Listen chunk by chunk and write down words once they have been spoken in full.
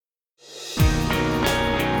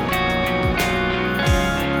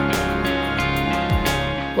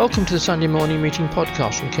Welcome to the Sunday morning meeting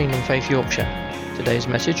podcast from Kingdom Faith Yorkshire. Today's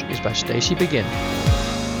message is by Stacey Begin.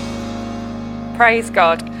 Praise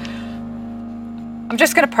God. I'm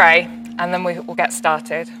just going to pray and then we'll get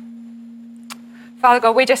started. Father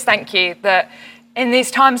God, we just thank you that in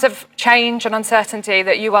these times of change and uncertainty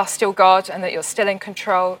that you are still God and that you're still in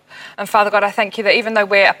control. And Father God, I thank you that even though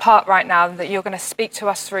we're apart right now, that you're going to speak to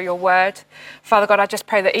us through your word. Father God, I just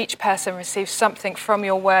pray that each person receives something from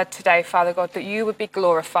your word today, Father God, that you would be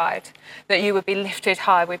glorified, that you would be lifted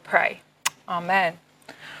high, we pray. Amen.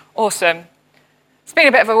 Awesome. It's been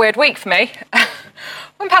a bit of a weird week for me.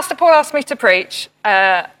 When Pastor Paul asked me to preach,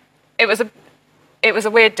 it was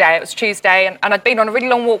a weird day. It was Tuesday, and I'd been on a really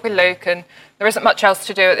long walk with Luke, and there isn't much else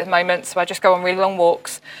to do at the moment, so I just go on really long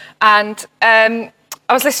walks. And I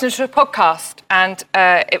was listening to a podcast, and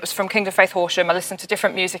it was from Kingdom Faith Horsham. I listen to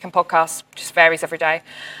different music and podcasts, just varies every day.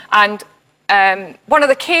 And one of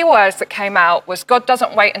the key words that came out was, God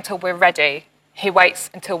doesn't wait until we're ready, he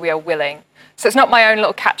waits until we are willing. So it's not my own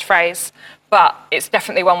little catchphrase, but it's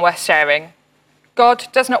definitely one worth sharing. God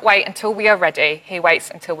does not wait until we are ready, he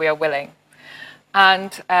waits until we are willing.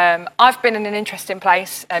 And I've been in an interesting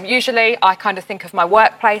place. Usually I kind of think of my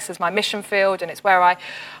workplace as my mission field, and it's where I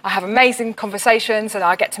have amazing conversations and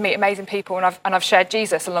I get to meet amazing people, and I've shared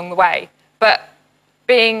Jesus along the way. But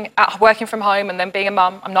working from home and then being a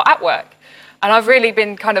mum, I'm not at work. And I've really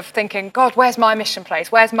been kind of thinking, God, where's my mission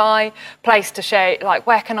place? Where's my place to share? Like,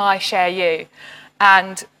 where can I share you?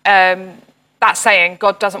 And that saying,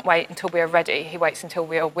 God doesn't wait until we are ready, he waits until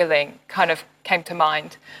we are willing, kind of came to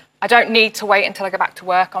mind. I don't need to wait until I go back to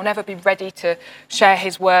work. I'll never be ready to share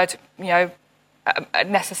his word,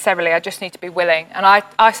 necessarily. I just need to be willing. And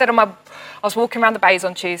I said I was walking around the bays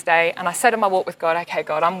on Tuesday, and I said on my walk with God, okay,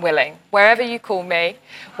 God, I'm willing. Wherever you call me,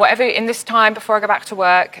 whatever in this time before I go back to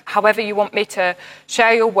work, however you want me to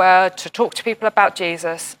share your word, to talk to people about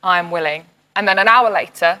Jesus, I am willing. And then an hour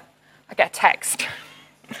later, I get a text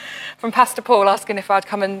from Pastor Paul asking if I'd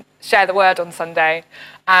come and share the word on Sunday.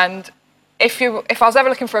 And if I was ever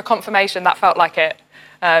looking for a confirmation, that felt like it.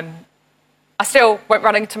 I still went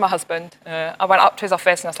running to my husband. I went up to his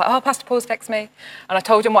office and I was like, oh, Pastor Paul's texted me. And I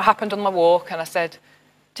told him what happened on my walk. And I said,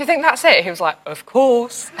 do you think that's it? He was like, of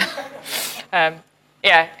course.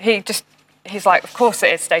 He's like, of course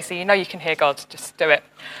it is, Stacey. You know you can hear God. Just do it.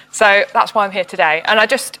 So that's why I'm here today. And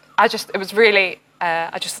it was really,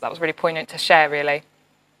 I just thought that was really poignant to share, really.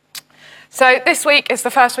 So this week is the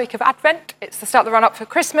first week of Advent. It's the start of the run-up for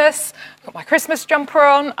Christmas. I've got my Christmas jumper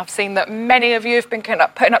on. I've seen that many of you have been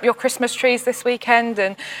putting up your Christmas trees this weekend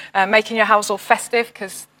and making your house all festive,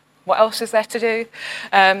 because what else is there to do?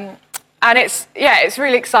 And it's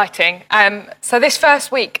really exciting. So this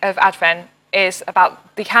first week of Advent is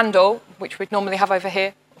about the candle, which we'd normally have over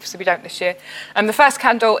here. Obviously we don't this year. And the first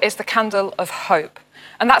candle is the candle of hope.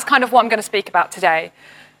 And that's kind of what I'm going to speak about today,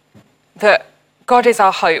 that God is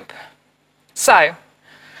our hope. So,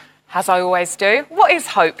 as I always do, what is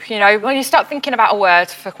hope? When you start thinking about a word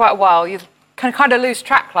for quite a while, you can kind of lose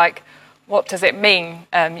track, like, what does it mean?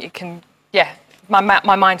 My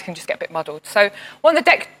mind can just get a bit muddled. So one of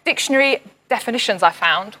the dictionary definitions I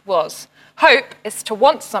found was, hope is to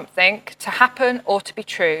want something to happen or to be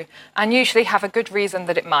true, and usually have a good reason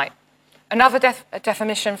that it might. Another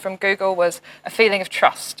definition from Google was a feeling of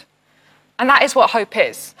trust. And that is what hope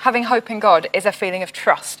is. Having hope in God is a feeling of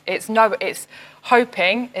trust. It's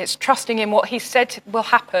hoping, it's trusting in what he said will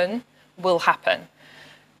happen.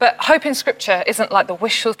 But hope in Scripture isn't like the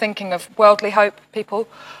wishful thinking of worldly hope, people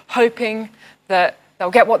hoping that they'll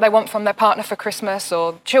get what they want from their partner for Christmas,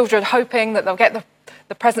 or children hoping that they'll get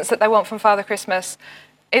the presents that they want from Father Christmas.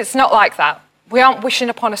 It's not like that. We aren't wishing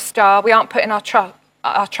upon a star. We aren't putting our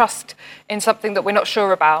trust in something that we're not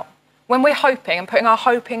sure about. When we're hoping and putting our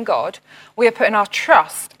hope in God, we are putting our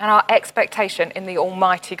trust and our expectation in the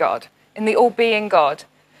Almighty God, in the all-being God.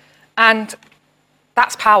 And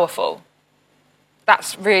that's powerful.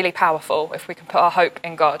 That's really powerful if we can put our hope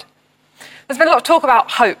in God. There's been a lot of talk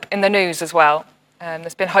about hope in the news as well.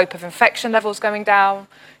 There's been hope of infection levels going down.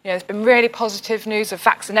 There's been really positive news of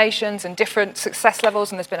vaccinations and different success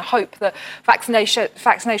levels, and there's been a hope that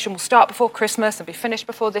vaccination will start before Christmas and be finished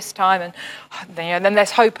before this time. And then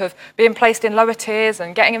there's hope of being placed in lower tiers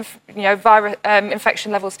and getting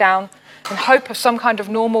infection levels down, and hope of some kind of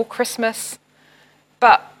normal Christmas.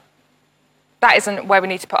 But that isn't where we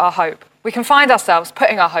need to put our hope. We can find ourselves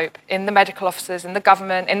putting our hope in the medical officers, in the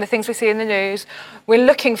government, in the things we see in the news. We're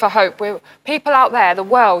looking for hope. People out there, the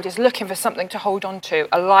world is looking for something to hold on to,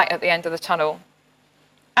 a light at the end of the tunnel.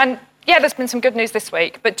 And there's been some good news this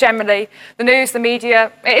week, but generally the news, the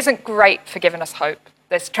media, it isn't great for giving us hope.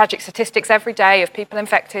 There's tragic statistics every day of people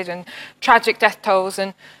infected and tragic death tolls.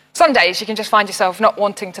 And some days you can just find yourself not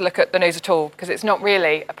wanting to look at the news at all because it's not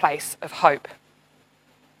really a place of hope.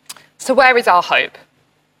 So where is our hope?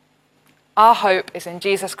 Our hope is in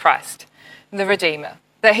Jesus Christ, the Redeemer,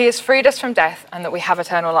 that he has freed us from death and that we have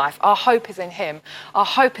eternal life. Our hope is in him. Our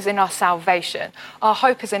hope is in our salvation. Our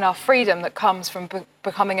hope is in our freedom that comes from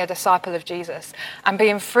becoming a disciple of Jesus and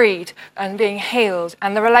being freed and being healed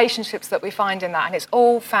and the relationships that we find in that. And it's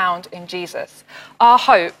all found in Jesus. Our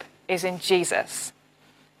hope is in Jesus.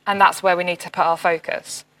 And that's where we need to put our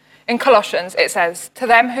focus. In Colossians, it says, "To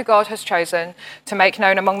them who God has chosen to make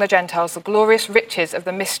known among the Gentiles the glorious riches of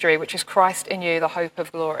the mystery, which is Christ in you, the hope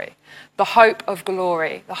of glory." The hope of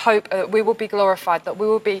glory, the hope that we will be glorified, that we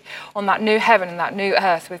will be on that new heaven and that new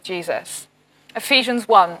earth with Jesus. Ephesians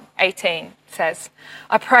 1:18 says,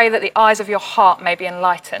 "I pray that the eyes of your heart may be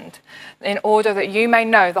enlightened, in order that you may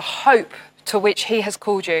know the hope to which he has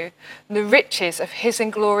called you, the riches of his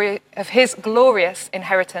glorious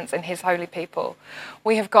inheritance in his holy people."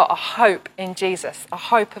 We have got a hope in Jesus, a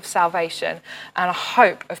hope of salvation and a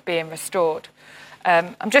hope of being restored.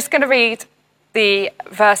 I'm just going to read the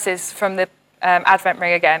verses from the Advent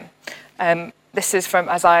ring again. This is from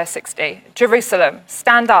Isaiah 60. "Jerusalem,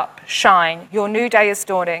 stand up, shine, your new day is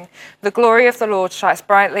dawning. The glory of the Lord shines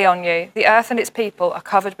brightly on you. The earth and its people are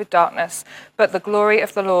covered with darkness, but the glory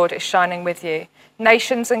of the Lord is shining with you.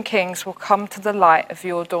 Nations and kings will come to the light of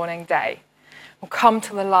your dawning day." Will come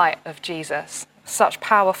to the light of Jesus. Such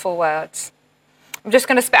powerful words. I'm just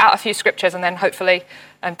going to spit out a few scriptures and then hopefully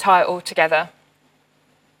tie it all together.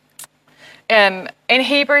 In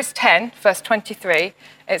Hebrews 10, verse 23,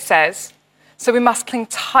 it says, "So we must cling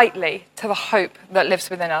tightly to the hope that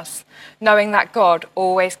lives within us, knowing that God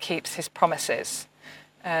always keeps his promises."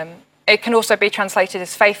 It can also be translated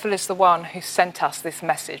as, "Faithful is the one who sent us this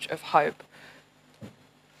message of hope."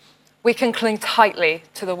 We can cling tightly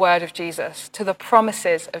to the word of Jesus, to the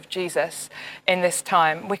promises of Jesus in this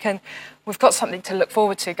time. We've got something to look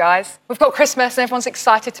forward to, guys. We've got Christmas and everyone's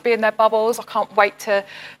excited to be in their bubbles. I can't wait to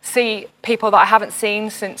see people that I haven't seen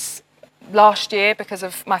since last year because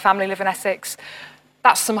of my family live in Essex.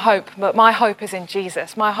 That's some hope, but my hope is in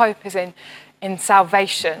Jesus. My hope is in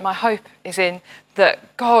salvation. My hope is in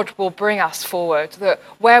that God will bring us forward, that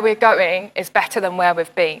where we're going is better than where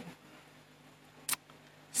we've been.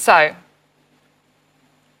 So,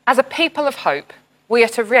 as a people of hope, we are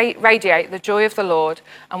to radiate the joy of the Lord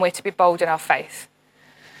and we're to be bold in our faith.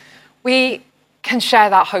 We can share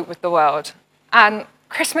that hope with the world. And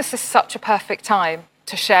Christmas is such a perfect time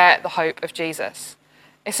to share the hope of Jesus.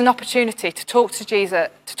 It's an opportunity to talk to Jesus,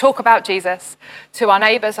 to talk about Jesus, to our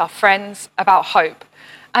neighbours, our friends, about hope.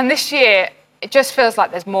 And this year, it just feels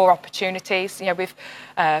like there's more opportunities. You know, we've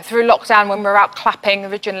through lockdown, when we were out clapping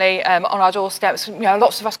originally on our doorsteps, you know,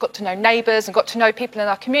 lots of us got to know neighbours and got to know people in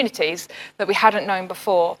our communities that we hadn't known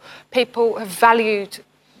before. People have valued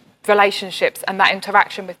relationships and that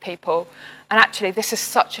interaction with people. And actually, this is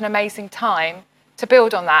such an amazing time to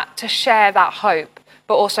build on that, to share that hope,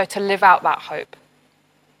 but also to live out that hope.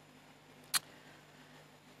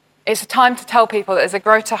 It's a time to tell people that there's a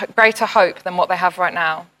greater hope than what they have right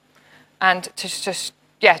now, and to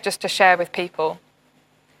just to share with people.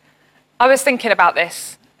 I was thinking about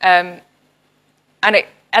this, and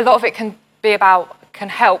a lot of it can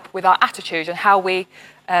help with our attitude and how we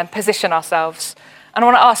position ourselves. And I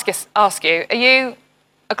want to ask you, are you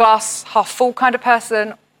a glass half full kind of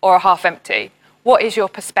person or a half empty? What is your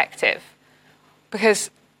perspective?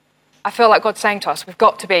 Because I feel like God's saying to us, we've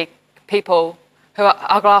got to be people who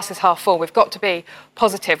our glass is half full. We've got to be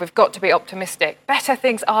positive. We've got to be optimistic. Better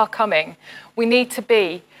things are coming. We need to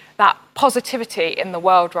be that positivity in the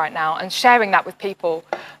world right now and sharing that with people.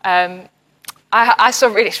 I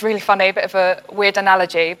saw it's really funny, a bit of a weird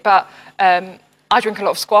analogy, but I drink a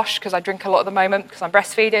lot of squash because I drink a lot at the moment because I'm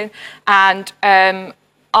breastfeeding, and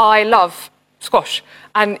I love squash.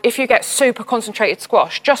 And if you get super concentrated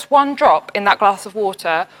squash, just one drop in that glass of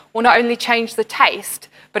water will not only change the taste,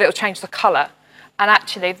 but it will change the colour. And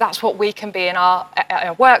actually, that's what we can be in our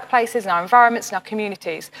workplaces, in our environments, in our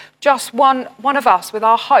communities. Just one of us with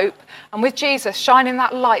our hope and with Jesus shining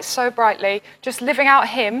that light so brightly, just living out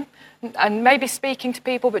him and maybe speaking to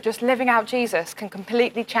people, but just living out Jesus can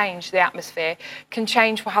completely change the atmosphere, can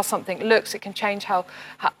change how something looks, it can change how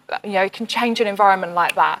it can change an environment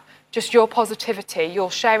like that. Just your positivity,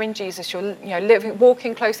 your sharing Jesus, your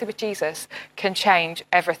walking closely with Jesus can change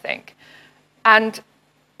everything. And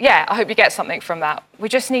yeah, I hope you get something from that. We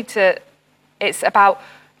just need to, it's about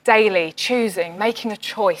daily choosing, making a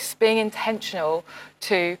choice, being intentional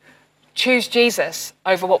to choose Jesus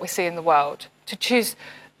over what we see in the world, to choose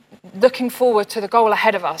looking forward to the goal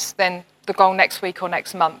ahead of us than the goal next week or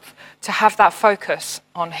next month, to have that focus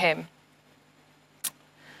on him.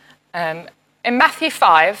 In Matthew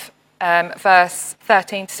 5, verse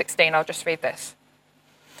 13 to 16, I'll just read this.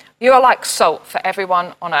 You are like salt for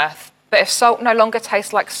everyone on earth, but if salt no longer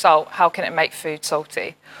tastes like salt, how can it make food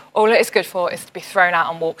salty? All it is good for is to be thrown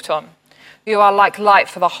out and walked on. You are like light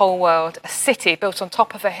for the whole world, a city built on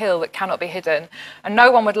top of a hill that cannot be hidden, and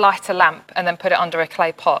no one would light a lamp and then put it under a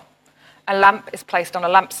clay pot. A lamp is placed on a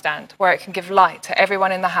lampstand where it can give light to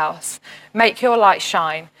everyone in the house. Make your light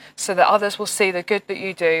shine so that others will see the good that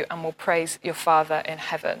you do and will praise your Father in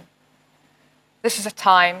heaven. This is a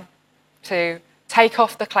time to take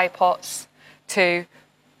off the clay pots, to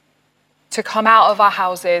come out of our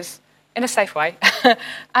houses in a safe way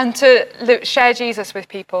and to share Jesus with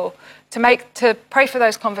people, to pray for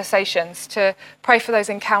those conversations, to pray for those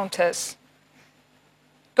encounters.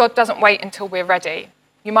 God doesn't wait until we're ready.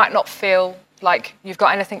 You might not feel like you've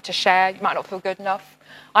got anything to share. You might not feel good enough.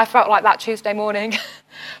 I felt like that Tuesday morning.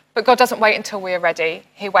 But God doesn't wait until we are ready.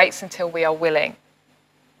 He waits until we are willing.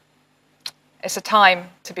 It's a time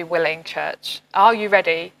to be willing, church. Are you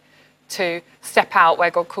ready to step out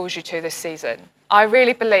where God calls you to this season? I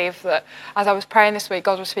really believe that, as I was praying this week,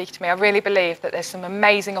 God was speaking to me. I really believe that there's some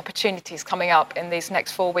amazing opportunities coming up in these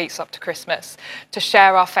next 4 weeks up to Christmas to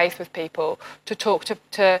share our faith with people, to talk,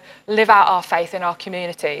 to live out our faith in our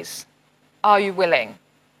communities. Are you willing?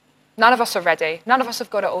 None of us are ready. None of us have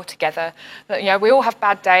got it all together. You know, we all have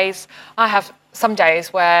bad days. I have some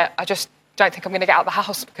days where I just don't think I'm going to get out of the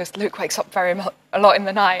house because Luke wakes up a lot in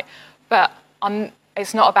the night. But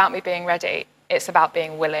it's not about me being ready. It's about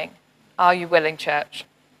being willing. Are you willing, church?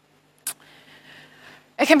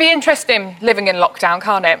 It can be interesting living in lockdown,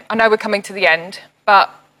 can't it? I know we're coming to the end,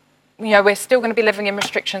 but we're still going to be living in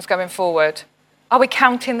restrictions going forward. Are we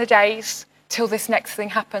counting the days till this next thing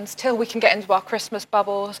happens, till we can get into our Christmas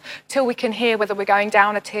bubbles, till we can hear whether we're going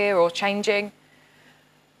down a tier or changing?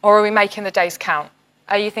 Or are we making the days count?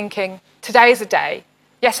 Are you thinking, today is a day.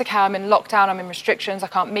 Yes, okay, I'm in lockdown, I'm in restrictions, I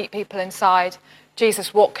can't meet people inside.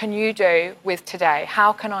 Jesus, what can you do with today?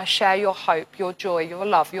 How can I share your hope, your joy, your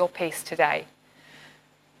love, your peace today?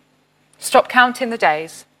 Stop counting the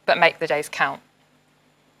days, but make the days count.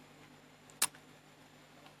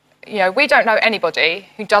 We don't know anybody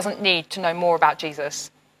who doesn't need to know more about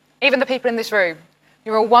Jesus. Even the people in this room.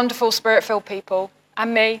 You're all wonderful, spirit-filled people,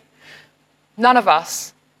 and me. None of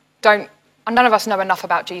us know enough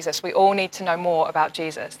about Jesus. We all need to know more about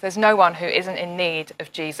Jesus. There's no one who isn't in need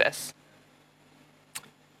of Jesus.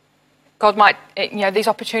 God might, these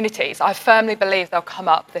opportunities, I firmly believe they'll come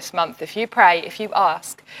up this month. If you pray, if you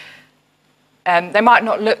ask, they might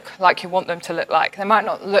not look like you want them to look like. They might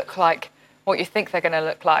not look like what you think they're going to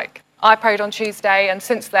look like. I prayed on Tuesday, and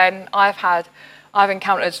since then I've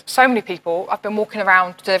encountered so many people. I've been walking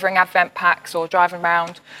around delivering Advent packs or driving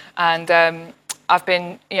around, and I've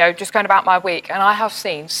been, just going about my week, and I have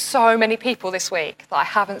seen so many people this week that I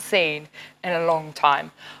haven't seen in a long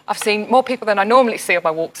time. I've seen more people than I normally see on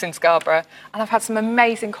my walks in Scarborough, and I've had some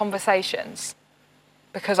amazing conversations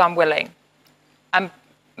because I'm willing. And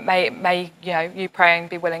may you pray and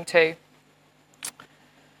be willing too.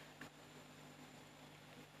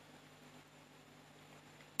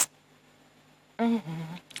 Mm-hmm.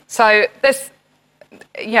 So this,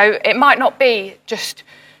 it might not be just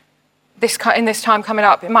in this time coming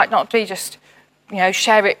up. It might not be just,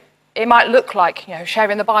 share it. It might look like,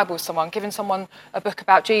 sharing the Bible with someone, giving someone a book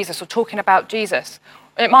about Jesus or talking about Jesus.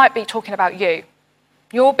 It might be talking about you.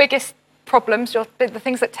 Your biggest problems, the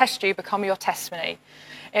things that test you become your testimony.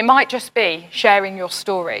 It might just be sharing your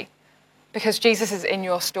story because Jesus is in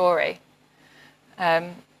your story.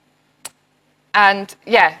 Sharing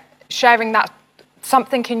that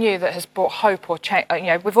something in you that has brought hope or change.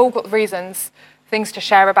 We've all got reasons, things to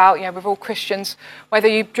share about. We're all Christians. Whether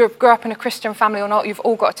you grew up in a Christian family or not, you've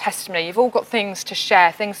all got a testimony. You've all got things to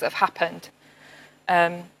share, things that have happened.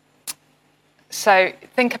 So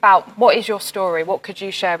think about, what is your story? What could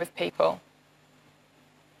you share with people?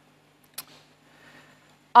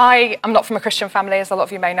 I am not from a Christian family, as a lot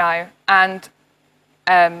of you may know, and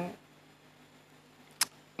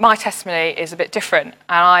my testimony is a bit different.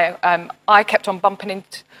 And I kept on bumping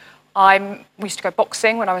into. We used to go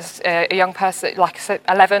boxing when I was a young person, like I said,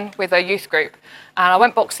 11, with a youth group. And I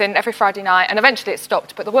went boxing every Friday night, and eventually it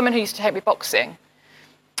stopped. But the woman who used to take me boxing,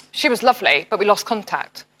 she was lovely, but we lost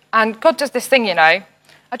contact. And God does this thing,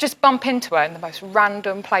 I just bump into her in the most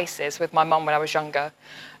random places with my mum when I was younger.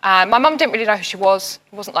 My mum didn't really know who she was.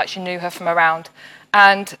 It wasn't like she knew her from around.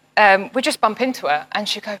 And we just bump into her, and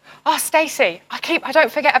she'd go, "Oh, Stacey, I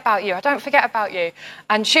don't forget about you. I don't forget about you."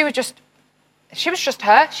 And she would just she was just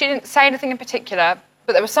her. She didn't say anything in particular,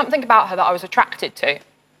 but there was something about her that I was attracted to.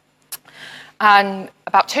 And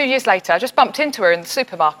about 2 years later, I just bumped into her in the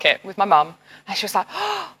supermarket with my mum. And she was like,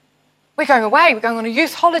 oh, we're going away. We're going on a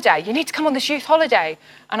youth holiday. You need to come on this youth holiday.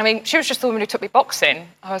 And I mean, she was just the woman who took me boxing.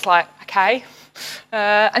 I was like, okay.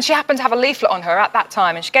 And she happened to have a leaflet on her at that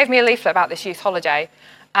time. And she gave me a leaflet about this youth holiday.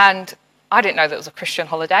 And I didn't know that it was a Christian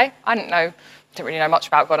holiday. I didn't really know much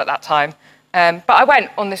about God at that time. But I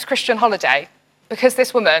went on this Christian holiday because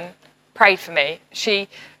this woman prayed for me. She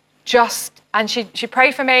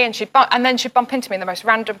prayed for me, and then she'd bump into me in the most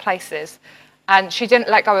random places, and she didn't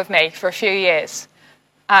let go of me for a few years.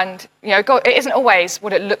 And God, it isn't always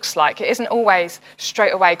what it looks like. It isn't always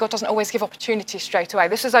straight away. God doesn't always give opportunities straight away.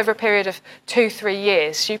 This was over a period of 2-3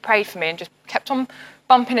 years. She prayed for me and just kept on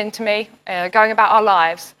bumping into me, going about our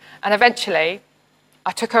lives. And eventually,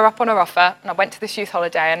 I took her up on her offer, and I went to this youth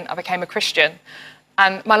holiday, and I became a Christian.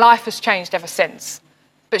 And my life has changed ever since.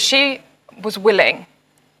 But she was willing,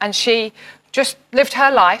 and she just lived her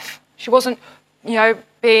life. She wasn't,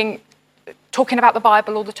 talking about the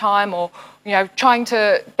Bible all the time, or trying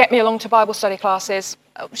to get me along to Bible study classes.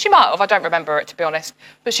 She might have, I don't remember it, to be honest.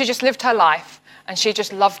 But she just lived her life, and she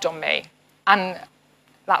just loved on me. And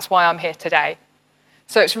that's why I'm here today.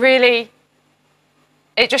 So it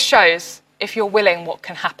just shows, if you're willing, what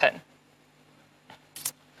can happen.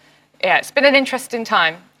 Yeah, it's been an interesting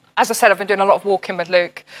time. As I said, I've been doing a lot of walking with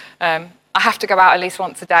Luke. I have to go out at least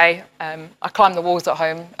once a day. I climb the walls at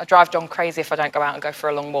home. I drive John crazy if I don't go out and go for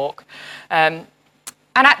a long walk.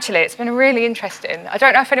 And actually, it's been really interesting. I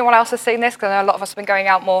don't know if anyone else has seen this, because I know a lot of us have been going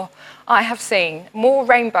out more. I have seen more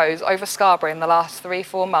rainbows over Scarborough in the last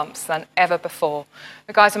 3-4 months than ever before.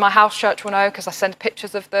 The guys in my house church will know, because I send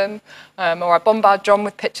pictures of them, or I bombard John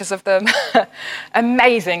with pictures of them.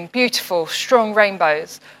 Amazing, beautiful, strong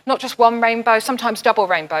rainbows. Not just one rainbow, sometimes double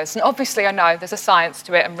rainbows. And obviously, I know there's a science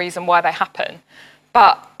to it and reason why they happen.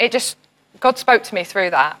 But God spoke to me through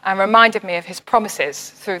that and reminded me of his promises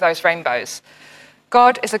through those rainbows.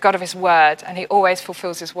 God is a God of his word, and he always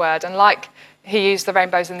fulfills his word. And like he used the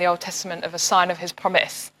rainbows in the Old Testament of a sign of his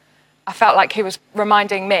promise, I felt like he was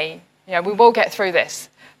reminding me, we will get through this.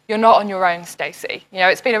 You're not on your own, Stacey.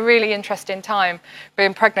 It's been a really interesting time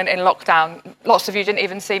being pregnant in lockdown. Lots of you didn't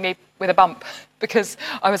even see me with a bump because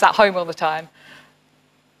I was at home all the time.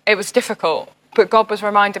 It was difficult, but God was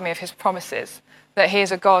reminding me of his promises, that he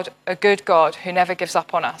is a good God who never gives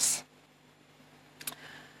up on us.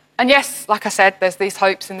 And yes, like I said, there's these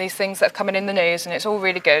hopes and these things that are coming in the news, and it's all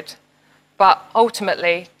really good. But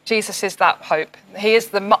ultimately, Jesus is that hope. He is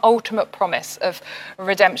the ultimate promise of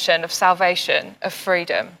redemption, of salvation, of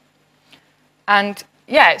freedom. And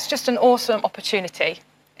yeah, it's just an awesome opportunity.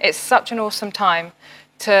 It's such an awesome time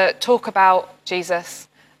to talk about Jesus.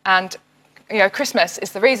 And Christmas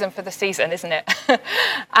is the reason for the season, isn't it?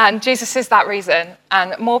 And Jesus is that reason.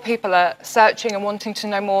 And more people are searching and wanting to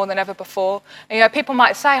know more than ever before. And, people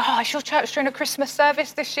might say, oh, is your church doing a Christmas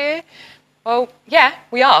service this year? Well, yeah,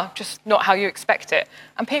 we are, just not how you expect it.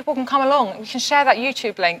 And people can come along. We can share that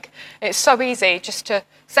YouTube link. It's so easy just to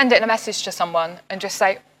send it in a message to someone and just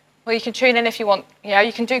say, well, you can tune in if you want.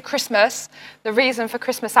 You can do Christmas, the reason for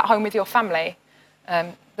Christmas at home with your family.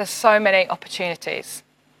 There's so many opportunities.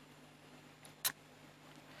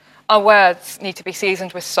 Our words need to be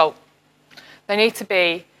seasoned with salt. They need to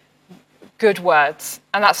be good words.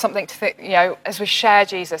 And that's something to think, as we share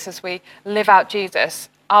Jesus, as we live out Jesus,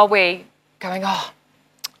 are we going, oh,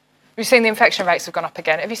 we've seen the infection rates have gone up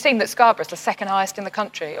again. Have you seen that Scarborough's the second highest in the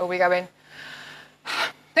country? Or are we going,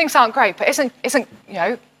 things aren't great, but isn't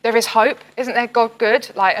there is hope? Isn't there God good?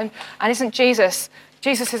 And isn't Jesus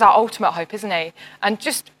is our ultimate hope, isn't he? And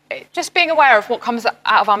just being aware of what comes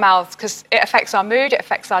out of our mouths, because it affects our mood, it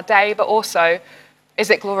affects our day, but also, is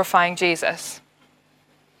it glorifying Jesus?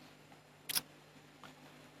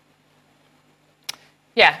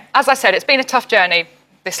 Yeah, as I said, it's been a tough journey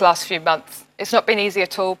this last few months. It's not been easy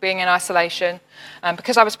at all being in isolation.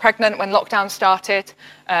 Because I was pregnant when lockdown started,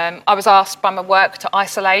 I was asked by my work to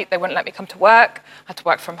isolate. They wouldn't let me come to work. I had to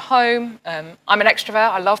work from home. I'm an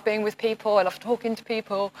extrovert. I love being with people. I love talking to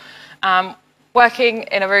people. Working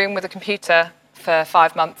in a room with a computer for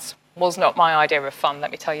 5 months was not my idea of fun, let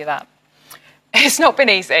me tell you that. It's not been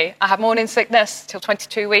easy. I had morning sickness till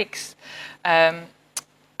 22 weeks.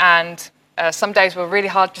 And some days were really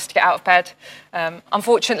hard just to get out of bed.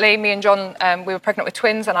 Unfortunately, me and John, we were pregnant with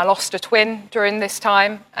twins, and I lost a twin during this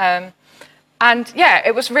time. And yeah,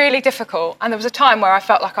 it was really difficult. And there was a time where I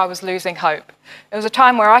felt like I was losing hope. It was a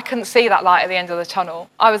time where I couldn't see that light at the end of the tunnel.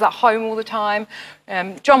 I was at home all the time.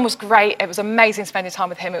 John was great. It was amazing spending time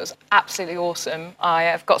with him. It was absolutely awesome.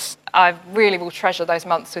 I really will treasure those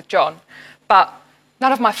months with John. but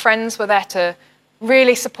none of my friends were there to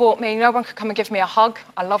really support me. No one could come and give me a hug.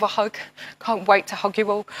 I love a hug. Can't wait to hug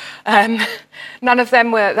you all. None of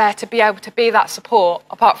them were there to be able to be that support,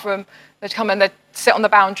 apart from they'd come and they'd sit on the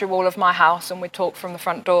boundary wall of my house and we'd talk from the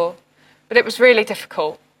front door. But it was really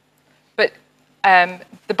difficult. But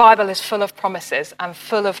the Bible is full of promises and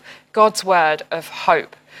full of God's word of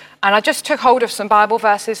hope. And I just took hold of some Bible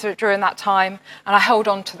verses during that time, and I held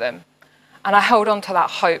on to them. And I held on to that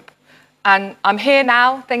hope. And I'm here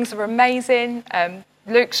now. Things are amazing.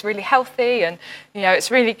 Luke's really healthy, and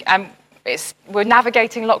it's really we're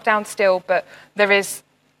navigating lockdown still, but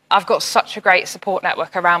I've got such a great support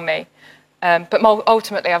network around me. But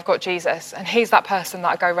ultimately, I've got Jesus, and he's that person that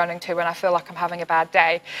I go running to when I feel like I'm having a bad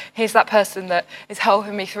day. He's that person that is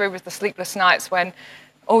helping me through with the sleepless nights when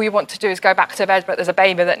all you want to do is go back to bed, but there's a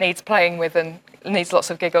baby that needs playing with and needs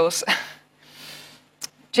lots of giggles.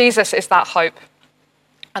 Jesus is that hope,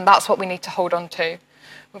 and that's what we need to hold on to.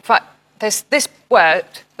 In fact, this word,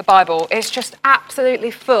 the Bible, is just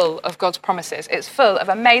absolutely full of God's promises. It's full of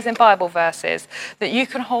amazing Bible verses that you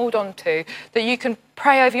can hold on to, that you can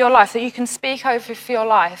pray over your life, that you can speak over for your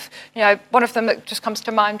life. One of them that just comes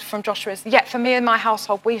to mind from Joshua is, "Yet for me and my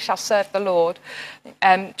household, we shall serve the Lord."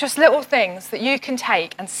 Just little things that you can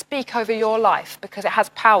take and speak over your life because it has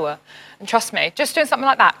power. And trust me, just doing something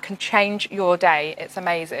like that can change your day. It's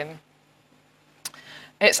amazing.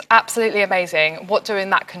 It's absolutely amazing what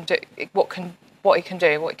doing that can do, what it can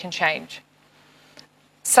do, what it can change.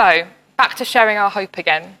 So, back to sharing our hope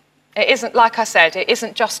again. It isn't, like I said, it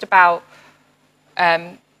isn't just about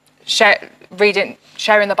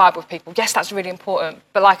sharing the Bible with people. Yes, that's really important.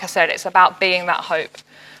 But like I said, it's about being that hope.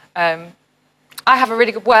 I have a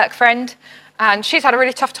really good work friend, and she's had a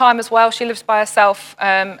really tough time as well. She lives by herself,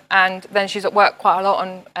 and then she's at work quite a lot,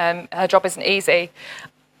 and her job isn't easy.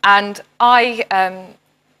 And I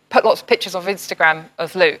put lots of pictures on Instagram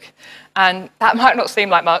of Luke, and that might not seem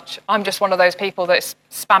like much. I'm just one of those people that's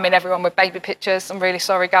spamming everyone with baby pictures. I'm really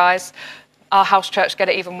sorry, guys. Our house church get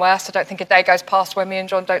it even worse. I don't think a day goes past where me and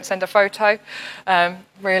John don't send a photo.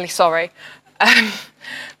 Really sorry.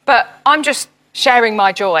 But I'm just sharing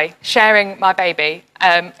my joy, sharing my baby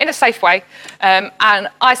in a safe way. And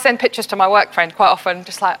I send pictures to my work friend quite often,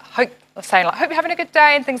 just like, hope you're having a good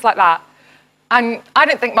day and things like that. And I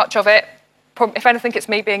didn't think much of it. If anything, it's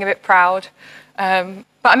me being a bit proud. But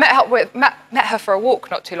I met her for a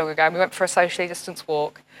walk not too long ago. We went for a socially distanced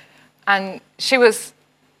walk. And it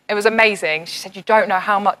was amazing. She said, "You don't know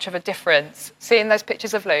how much of a difference seeing those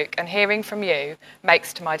pictures of Luke and hearing from you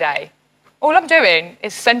makes to my day. All I'm doing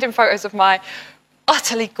is sending photos of my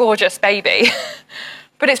utterly gorgeous baby,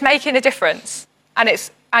 but it's making a difference." And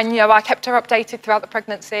I kept her updated throughout the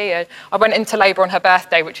pregnancy. And I went into labour on her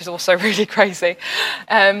birthday, which is also really crazy.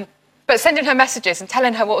 But sending her messages and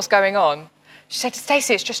telling her what was going on, she said,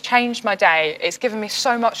 "Stacey, it's just changed my day. It's given me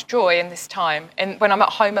so much joy in this time, when I'm at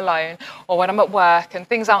home alone or when I'm at work and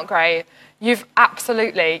things aren't great. You've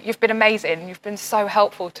been amazing. You've been so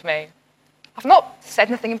helpful to me." I've not said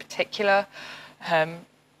anything in particular.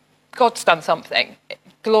 God's done something.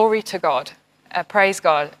 Glory to God. Praise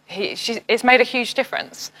God. It's made a huge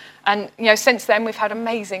difference. And since then we've had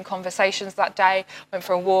amazing conversations that day. Went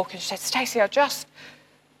for a walk, and she said, "Stacey, I just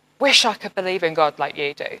wish I could believe in God like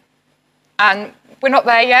you do." And we're not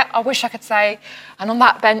there yet. I wish I could say, and on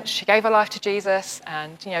that bench, she gave her life to Jesus,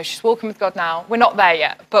 and she's walking with God now. We're not there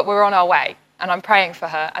yet, but we're on our way, and I'm praying for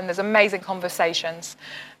her, and there's amazing conversations.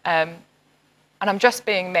 And I'm just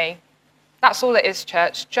being me. That's all it is,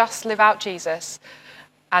 church. Just live out Jesus,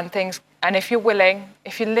 and if you're willing,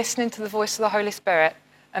 if you're listening to the voice of the Holy Spirit,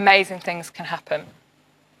 amazing things can happen.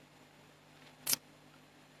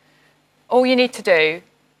 All you need to do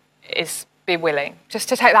is be willing, just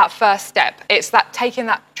to take that first step. It's that taking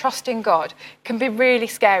that trust in God can be really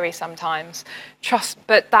scary sometimes.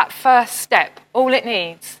 But that first step, all it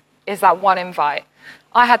needs is that one invite.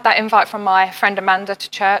 I had that invite from my friend Amanda to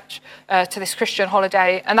church, to this Christian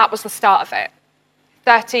holiday, and that was the start of it.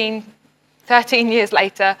 13 years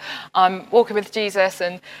later, I'm walking with Jesus,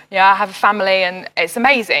 and I have a family, and it's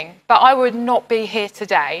amazing. But I would not be here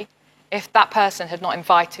today if that person had not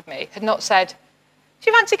invited me, had not said, "Do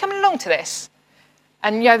you fancy coming along to this?"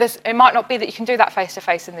 And it might not be that you can do that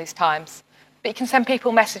face-to-face in these times, but you can send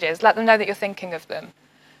people messages, let them know that you're thinking of them.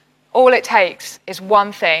 All it takes is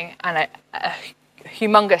one thing, and a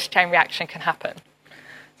humongous chain reaction can happen.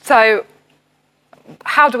 So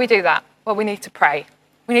how do we do that? Well, we need to pray.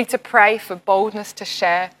 We need to pray for boldness to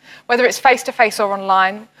share, whether it's face-to-face or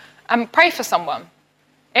online, and pray for someone.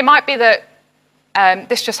 It might be that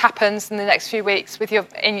this just happens in the next few weeks with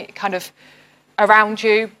around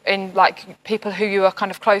you, in like people who you are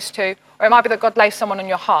kind of close to, or it might be that God lays someone on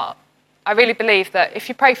your heart. I really believe that if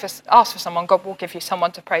you ask for someone, God will give you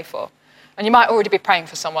someone to pray for. And you might already be praying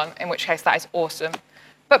for someone, in which case that is awesome.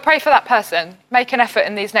 But pray for that person. Make an effort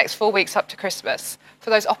in these next 4 weeks up to Christmas for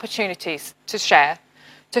those opportunities to share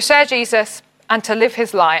Jesus and to live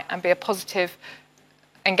his light and be a positive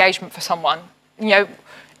engagement for someone. You know,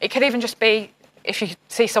 it could even just be if you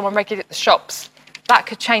see someone regularly at the shops, that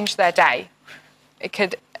could change their day. It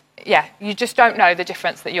could, you just don't know the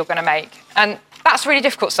difference that you're going to make. And that's really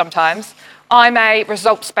difficult sometimes. I'm a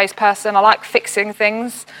results-based person. I like fixing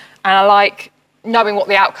things, and I like knowing what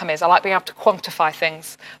the outcome is. I like being able to quantify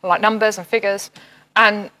things. I like numbers and figures.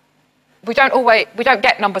 And we don't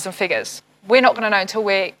get numbers and figures. We're not going to know until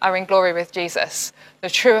we are in glory with Jesus the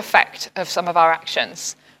true effect of some of our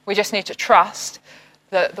actions. We just need to trust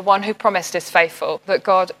that the one who promised is faithful, that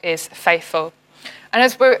God is faithful. And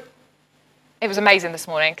it was amazing this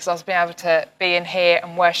morning because I was being able to be in here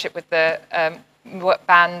and worship with the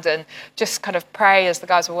band and just kind of pray as the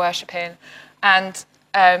guys were worshiping. And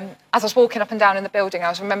as I was walking up and down in the building,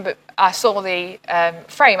 I saw the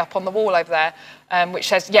frame up on the wall over there, which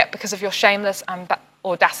says, "Yet because of your shameless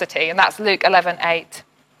audacity," and that's Luke 11:8.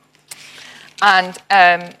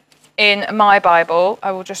 And in my Bible,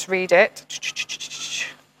 I will just read it.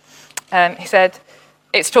 He said,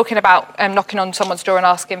 it's talking about knocking on someone's door and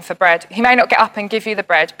asking for bread. "He may not get up and give you the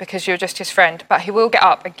bread because you're just his friend, but he will get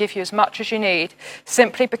up and give you as much as you need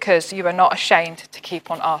simply because you are not ashamed to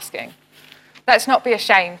keep on asking." Let's not be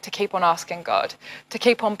ashamed to keep on asking God, to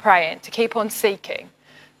keep on praying, to keep on seeking,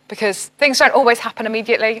 because things don't always happen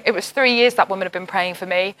immediately. It was 3 years that woman had been praying for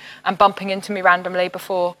me and bumping into me randomly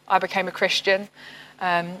before I became a Christian.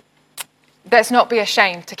 Let's not be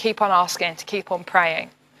ashamed to keep on asking, to keep on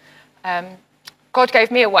praying. God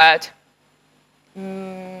gave me a word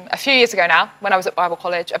a few years ago now when I was at Bible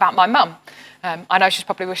college about my mum. I know she's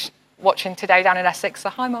probably watching today down in Essex, so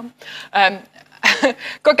hi mum.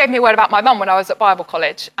 God gave me a word about my mum when I was at Bible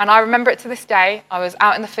college, and I remember it to this day. I was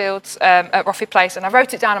out in the fields at Roffey Place, and I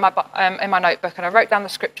wrote it down in my notebook, and I wrote down the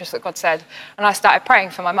scriptures that God said, and I started praying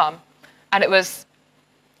for my mum. And it was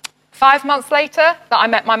 5 months later that I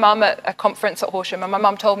met my mum at a conference at Horsham, and my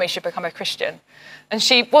mum told me she'd become a Christian. And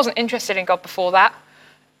she wasn't interested in God before that,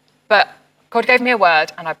 but God gave me a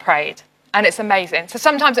word, and I prayed. And it's amazing. So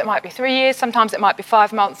sometimes it might be 3 years, sometimes it might be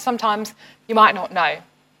 5 months, sometimes you might not know.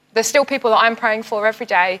 There's still people that I'm praying for every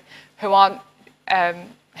day who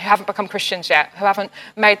haven't become Christians yet, who haven't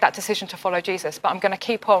made that decision to follow Jesus. But I'm going to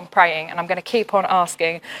keep on praying, and I'm going to keep on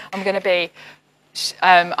asking. I'm going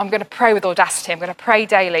to pray with audacity. I'm going to pray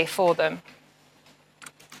daily for them.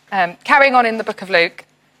 Carrying on in the book of Luke,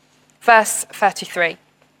 verse 33.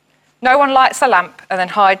 "No one lights a lamp and then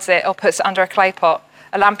hides it or puts it under a clay pot.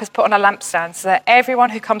 A lamp is put on a lampstand so that everyone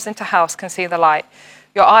who comes into the house can see the light.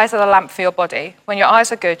 Your eyes are the lamp for your body. When your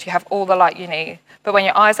eyes are good, you have all the light you need. But when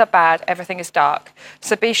your eyes are bad, everything is dark.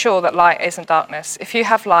 So be sure that light isn't darkness. If you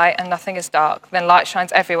have light and nothing is dark, then light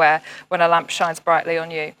shines everywhere when a lamp shines brightly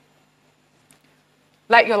on you."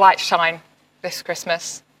 Let your light shine this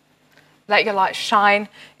Christmas. Let your light shine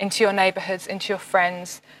into your neighbourhoods, into your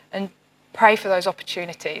friends, and pray for those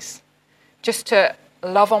opportunities. Just to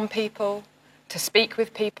love on people, to speak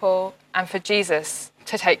with people, and for Jesus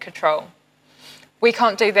to take control. We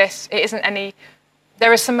can't do this.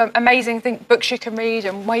 There are some amazing books you can read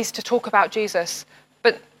and ways to talk about Jesus,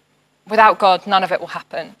 but without God, none of it will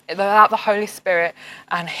happen. Without the Holy Spirit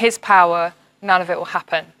and his power, none of it will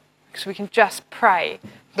happen. Because we can just pray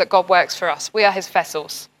that God works for us. We are his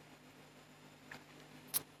vessels.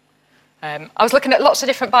 I was looking at lots of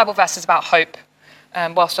different Bible verses about hope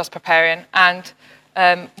whilst I was preparing, and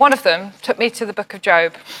one of them took me to the book of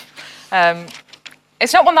Job.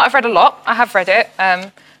 It's not one that I've read a lot. I have read it.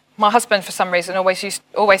 My husband, for some reason,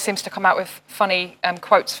 always seems to come out with funny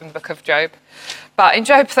quotes from the book of Job. But in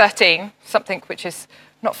Job 13, something which is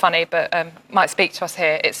not funny but might speak to us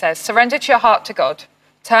here, it says, "Surrender your heart to God.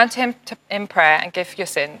 Turn to him in prayer and give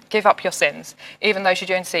up your sins, even those you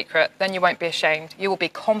do in secret. Then you won't be ashamed. You will be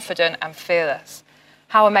confident and fearless."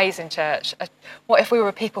 How amazing, church. What if we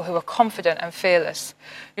were people who were confident and fearless?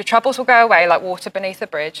 Your troubles will go away like water beneath a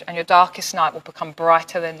bridge, and your darkest night will become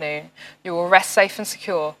brighter than noon. You will rest safe and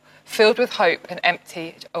secure, filled with hope and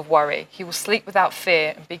empty of worry. You will sleep without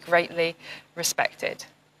fear and be greatly respected.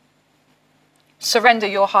 Surrender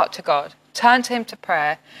your heart to God. Turn to him to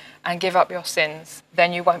prayer and give up your sins.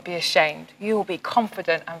 Then you won't be ashamed. You will be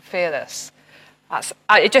confident and fearless.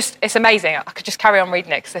 It's amazing. I could just carry on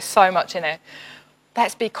reading it because there's so much in it.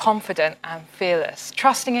 let's be confident and fearless,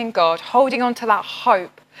 trusting in God, holding on to that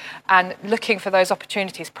hope and looking for those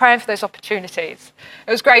opportunities, praying for those opportunities.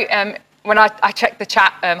 It was great when I checked the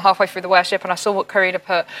chat halfway through the worship and I saw what Karina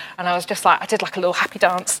put, and I was just like, I did like a little happy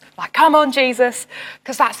dance, like, come on, Jesus,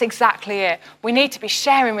 because that's exactly it. We need to be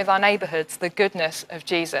sharing with our neighbourhoods the goodness of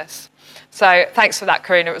Jesus. So thanks for that,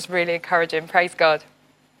 Karina. It was really encouraging. Praise God.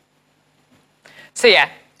 So yeah,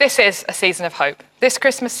 this is a season of hope. This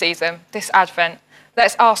Christmas season, this Advent,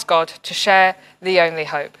 let's ask God to share the only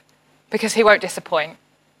hope, because he won't disappoint.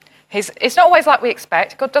 It's not always like we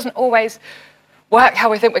expect. God doesn't always work how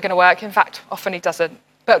we think we're going to work. In fact, often he doesn't.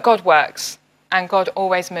 But God works, and God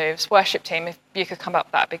always moves. Worship team, if you could come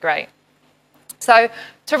up, that'd be great. So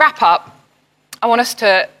to wrap up, I want us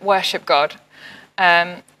to worship God.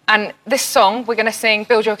 And this song, we're going to sing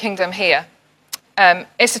Build Your Kingdom Here.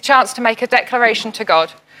 It's a chance to make a declaration to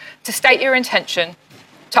God, to state your intention,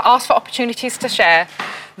 to ask for opportunities to share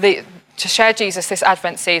Jesus this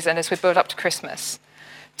Advent season as we build up to Christmas.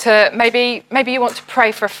 To maybe you want to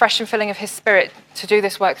pray for a fresh infilling of his Spirit to do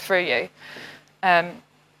this work through you.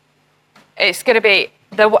 It's going to be,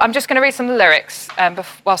 I'm just going to read some lyrics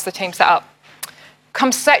whilst the team set up.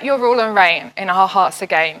 Come set your rule and reign in our hearts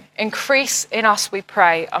again. Increase in us, we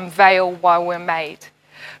pray, unveil while we're made.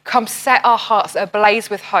 Come set our hearts ablaze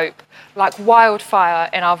with hope, like wildfire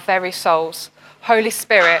in our very souls. Holy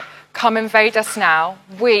Spirit, come invade us now.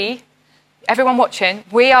 We, everyone watching,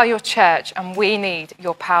 we are your church and we need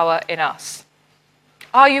your power in us.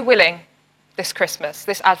 Are you willing this Christmas,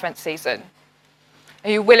 this Advent season? Are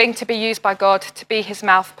you willing to be used by God to be his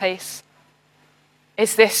mouthpiece?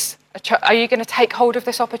 Are you going to take hold of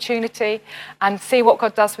this opportunity and see what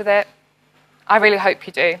God does with it? I really hope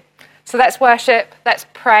you do. So let's worship, let's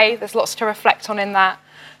pray. There's lots to reflect on in that.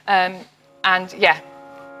 And yeah,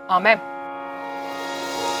 amen.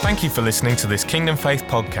 Thank you for listening to this Kingdom Faith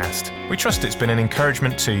podcast. We trust it's been an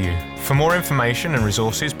encouragement to you. For more information and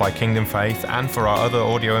resources by Kingdom Faith and for our other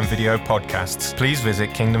audio and video podcasts, please visit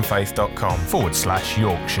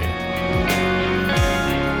kingdomfaith.com/Yorkshire.